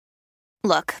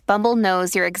Look, Bumble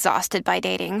knows you're exhausted by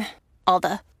dating. All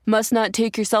the, must not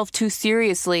take yourself too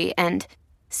seriously, and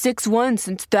 6'1"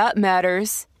 since that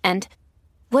matters. And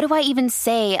what do I even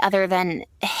say other than,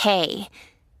 hey?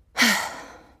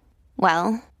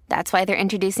 Well, that's why they're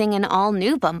introducing an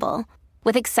all-new Bumble,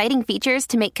 with exciting features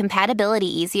to make compatibility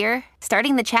easier,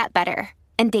 starting the chat better,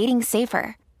 and dating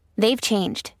safer. They've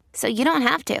changed, so you don't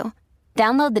have to.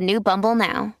 Download the new Bumble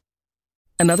now.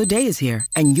 Another day is here,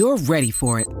 and you're ready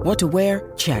for it. What to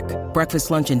wear? Check.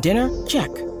 Breakfast, lunch, and dinner? Check.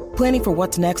 Planning for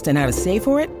what's next and how to save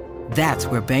for it? That's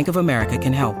where Bank of America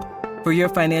can help. For your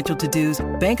financial to-dos,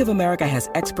 Bank of America has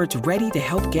experts ready to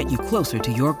help get you closer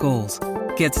to your goals.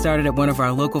 Get started at one of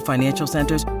our local financial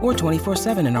centers or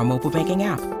 24/7 in our mobile banking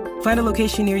app. Find a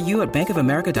location near you at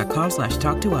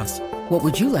bankofamerica.com/talktous. What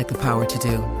would you like the power to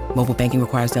do? Mobile banking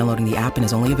requires downloading the app and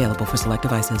is only available for select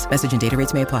devices. Message and data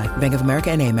rates may apply. Bank of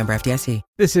America N.A., member FDIC.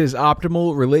 This is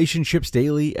Optimal Relationships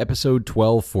Daily, episode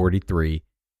 1243.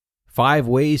 5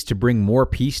 Ways to Bring More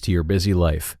Peace to Your Busy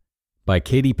Life, by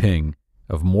Katie Ping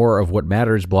of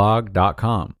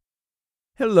moreofwhatmattersblog.com.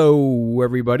 Hello,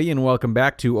 everybody, and welcome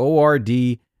back to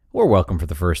ORD, or welcome for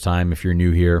the first time if you're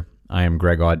new here. I am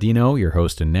Greg Audino, your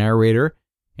host and narrator,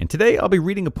 and today I'll be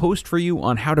reading a post for you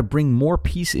on how to bring more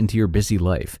peace into your busy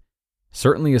life.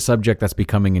 Certainly a subject that's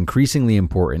becoming increasingly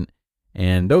important,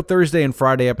 and though Thursday and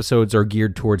Friday episodes are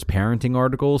geared towards parenting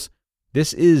articles,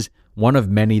 this is one of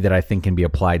many that I think can be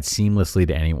applied seamlessly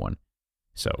to anyone.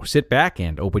 So sit back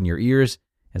and open your ears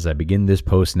as I begin this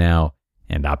post now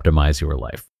and optimize your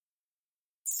life.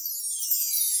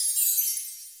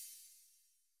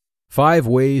 5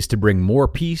 Ways to Bring More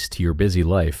Peace to Your Busy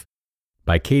Life,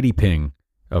 by Katie Ping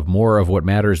of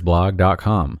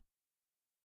moreofwhatmattersblog.com.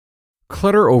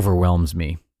 Clutter overwhelms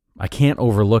me. I can't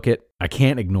overlook it. I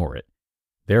can't ignore it.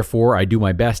 Therefore, I do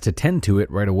my best to tend to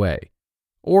it right away.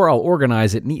 Or I'll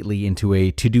organize it neatly into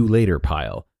a to-do later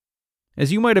pile.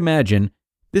 As you might imagine,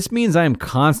 this means I am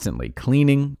constantly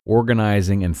cleaning,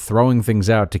 organizing, and throwing things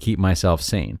out to keep myself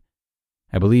sane.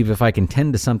 I believe if I can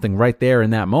tend to something right there in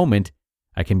that moment,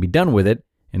 I can be done with it,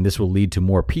 and this will lead to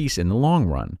more peace in the long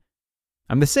run.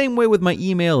 I'm the same way with my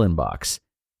email inbox.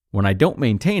 When I don't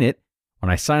maintain it, when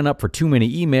I sign up for too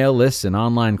many email lists and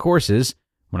online courses,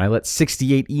 when I let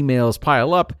 68 emails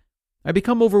pile up, I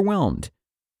become overwhelmed.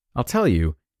 I'll tell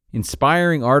you,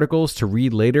 inspiring articles to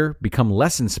read later become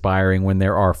less inspiring when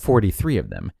there are 43 of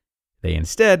them. They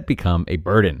instead become a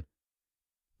burden.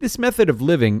 This method of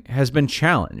living has been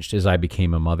challenged as I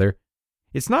became a mother.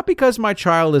 It's not because my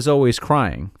child is always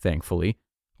crying, thankfully,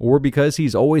 or because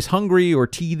he's always hungry or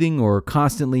teething or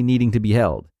constantly needing to be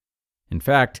held. In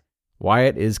fact,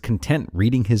 Wyatt is content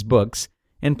reading his books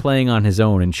and playing on his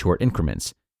own in short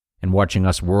increments, and watching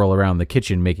us whirl around the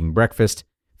kitchen making breakfast,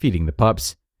 feeding the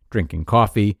pups, drinking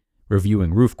coffee,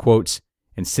 reviewing roof quotes,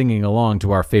 and singing along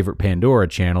to our favorite Pandora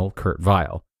channel, Kurt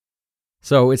Vile.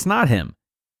 So it's not him,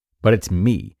 but it's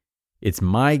me. It's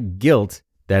my guilt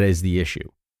that is the issue.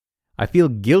 I feel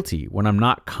guilty when I'm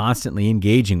not constantly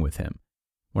engaging with him.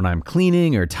 When I'm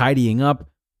cleaning or tidying up,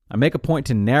 I make a point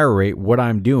to narrate what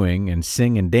I'm doing and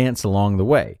sing and dance along the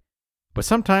way. But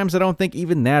sometimes I don't think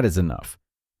even that is enough.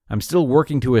 I'm still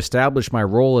working to establish my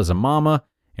role as a mama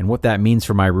and what that means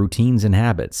for my routines and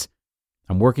habits.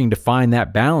 I'm working to find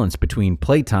that balance between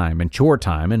playtime and chore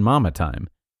time and mama time.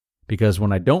 Because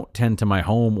when I don't tend to my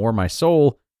home or my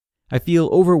soul, I feel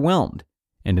overwhelmed,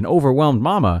 and an overwhelmed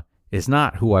mama is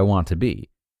not who I want to be.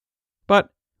 But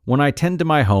when I tend to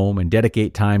my home and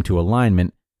dedicate time to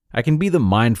alignment, I can be the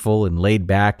mindful and laid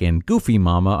back and goofy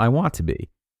mama I want to be,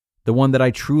 the one that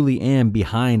I truly am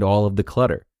behind all of the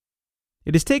clutter.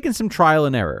 It has taken some trial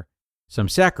and error, some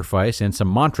sacrifice, and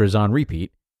some mantras on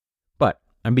repeat, but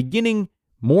I'm beginning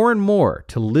more and more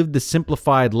to live the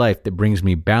simplified life that brings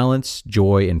me balance,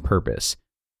 joy, and purpose.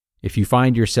 If you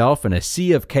find yourself in a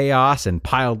sea of chaos and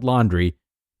piled laundry,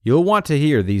 you'll want to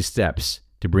hear these steps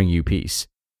to bring you peace.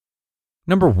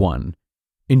 Number 1,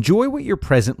 enjoy what you're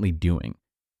presently doing.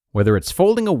 Whether it's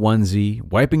folding a onesie,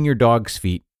 wiping your dog's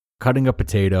feet, cutting a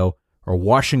potato, or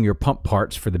washing your pump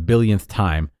parts for the billionth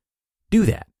time, do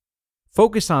that.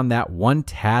 Focus on that one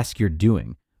task you're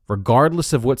doing,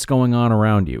 regardless of what's going on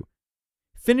around you.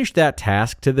 Finish that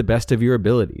task to the best of your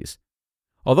abilities.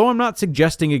 Although I'm not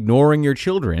suggesting ignoring your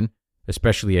children,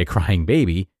 especially a crying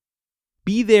baby,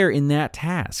 be there in that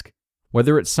task,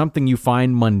 whether it's something you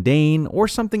find mundane or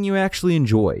something you actually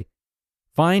enjoy.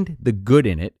 Find the good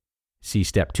in it. See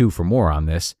step 2 for more on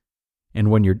this. And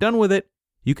when you're done with it,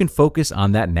 you can focus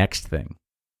on that next thing.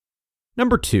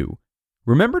 Number 2,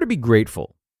 remember to be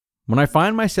grateful. When I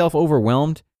find myself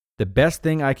overwhelmed, the best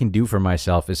thing I can do for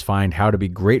myself is find how to be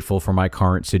grateful for my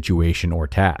current situation or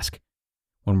task.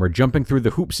 When we're jumping through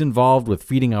the hoops involved with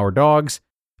feeding our dogs,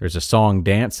 there's a song,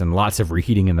 dance, and lots of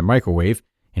reheating in the microwave,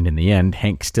 and in the end,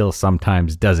 Hank still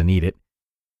sometimes doesn't eat it.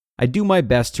 I do my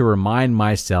best to remind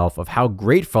myself of how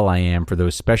grateful I am for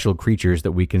those special creatures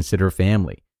that we consider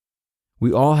family.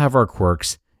 We all have our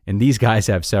quirks, and these guys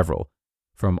have several.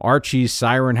 From Archie's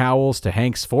siren howls to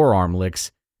Hank's forearm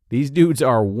licks, these dudes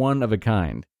are one of a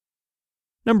kind.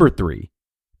 Number 3,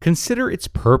 consider its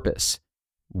purpose.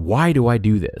 Why do I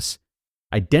do this?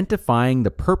 Identifying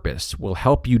the purpose will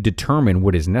help you determine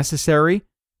what is necessary,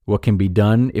 what can be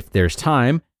done if there's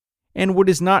time, and what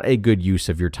is not a good use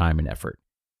of your time and effort.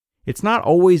 It's not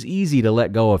always easy to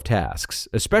let go of tasks,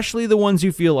 especially the ones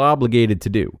you feel obligated to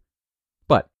do.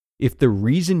 But if the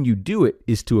reason you do it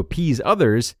is to appease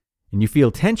others, and you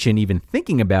feel tension even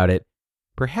thinking about it,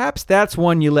 perhaps that's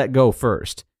one you let go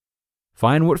first.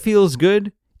 Find what feels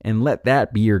good and let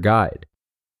that be your guide.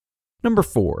 Number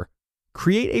 4,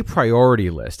 create a priority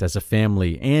list as a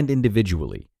family and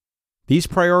individually. These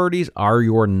priorities are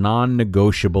your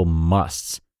non-negotiable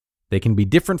musts. They can be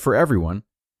different for everyone,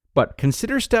 but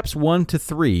consider steps 1 to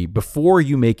 3 before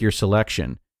you make your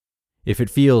selection. If it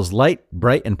feels light,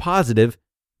 bright, and positive,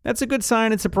 that's a good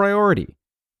sign it's a priority.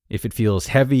 If it feels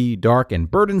heavy, dark, and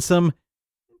burdensome,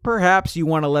 perhaps you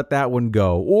want to let that one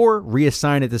go or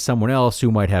reassign it to someone else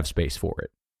who might have space for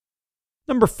it.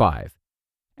 Number 5,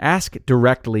 ask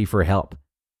directly for help.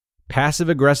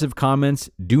 Passive-aggressive comments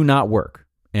do not work,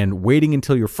 and waiting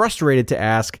until you're frustrated to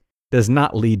ask does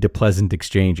not lead to pleasant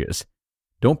exchanges.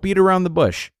 Don't beat around the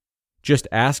bush. Just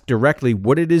ask directly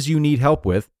what it is you need help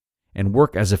with and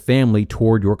work as a family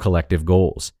toward your collective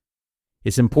goals.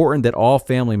 It's important that all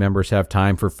family members have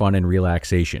time for fun and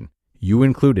relaxation, you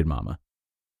included, Mama.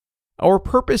 Our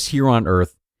purpose here on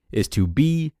Earth is to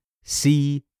be,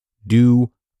 see,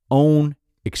 do, own,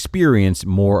 experience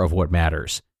more of what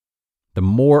matters. The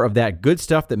more of that good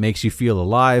stuff that makes you feel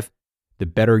alive, the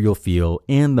better you'll feel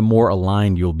and the more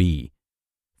aligned you'll be.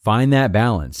 Find that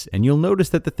balance, and you'll notice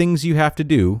that the things you have to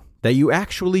do, that you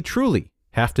actually truly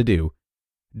have to do,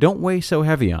 don't weigh so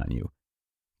heavy on you.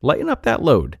 Lighten up that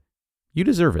load. You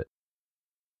deserve it.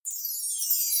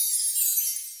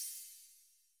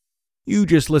 You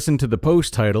just listened to the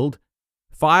post titled,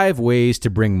 5 Ways to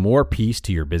Bring More Peace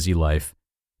to Your Busy Life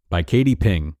by Katie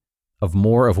Ping of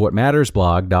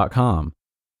moreofwhatmattersblog.com.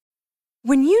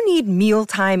 When you need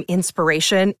mealtime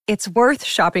inspiration, it's worth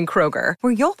shopping Kroger,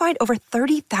 where you'll find over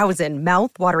 30,000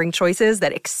 mouth-watering choices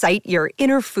that excite your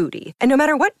inner foodie. And no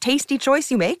matter what tasty choice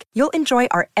you make, you'll enjoy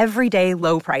our everyday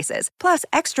low prices, plus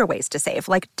extra ways to save,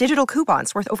 like digital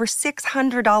coupons worth over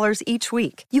 $600 each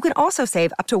week. You can also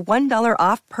save up to $1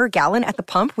 off per gallon at the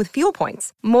pump with fuel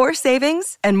points. More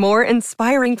savings and more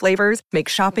inspiring flavors make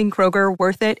shopping Kroger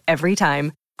worth it every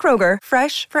time. Kroger,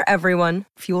 fresh for everyone.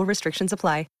 Fuel restrictions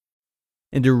apply.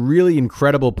 And a really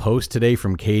incredible post today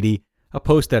from Katie, a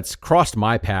post that's crossed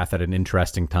my path at an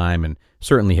interesting time and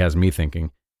certainly has me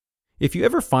thinking. If you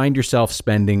ever find yourself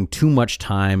spending too much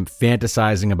time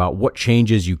fantasizing about what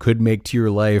changes you could make to your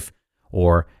life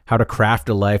or how to craft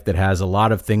a life that has a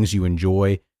lot of things you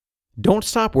enjoy, don't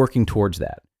stop working towards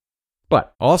that.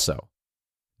 But also,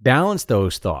 balance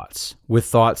those thoughts with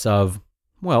thoughts of,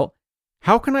 well,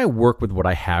 how can I work with what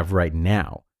I have right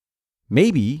now?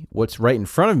 Maybe what's right in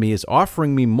front of me is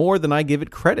offering me more than I give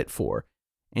it credit for,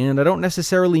 and I don't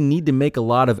necessarily need to make a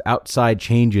lot of outside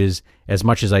changes as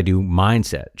much as I do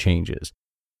mindset changes.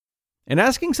 And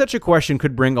asking such a question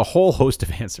could bring a whole host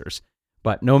of answers,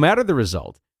 but no matter the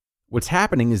result, what's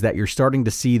happening is that you're starting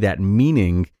to see that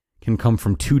meaning can come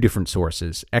from 2 different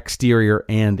sources, exterior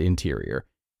and interior.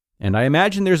 And I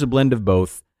imagine there's a blend of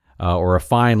both, or a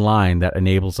fine line that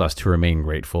enables us to remain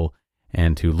grateful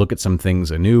and to look at some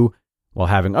things anew, while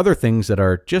having other things that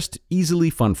are just easily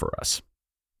fun for us.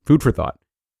 Food for thought.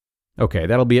 Okay,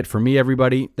 that'll be it for me,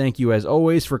 everybody. Thank you as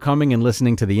always for coming and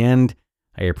listening to the end.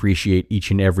 I appreciate each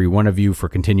and every one of you for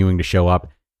continuing to show up,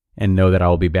 and know that I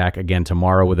will be back again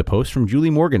tomorrow with a post from Julie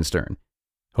Morgenstern.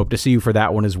 Hope to see you for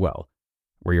that one as well,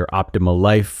 where your optimal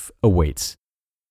life awaits.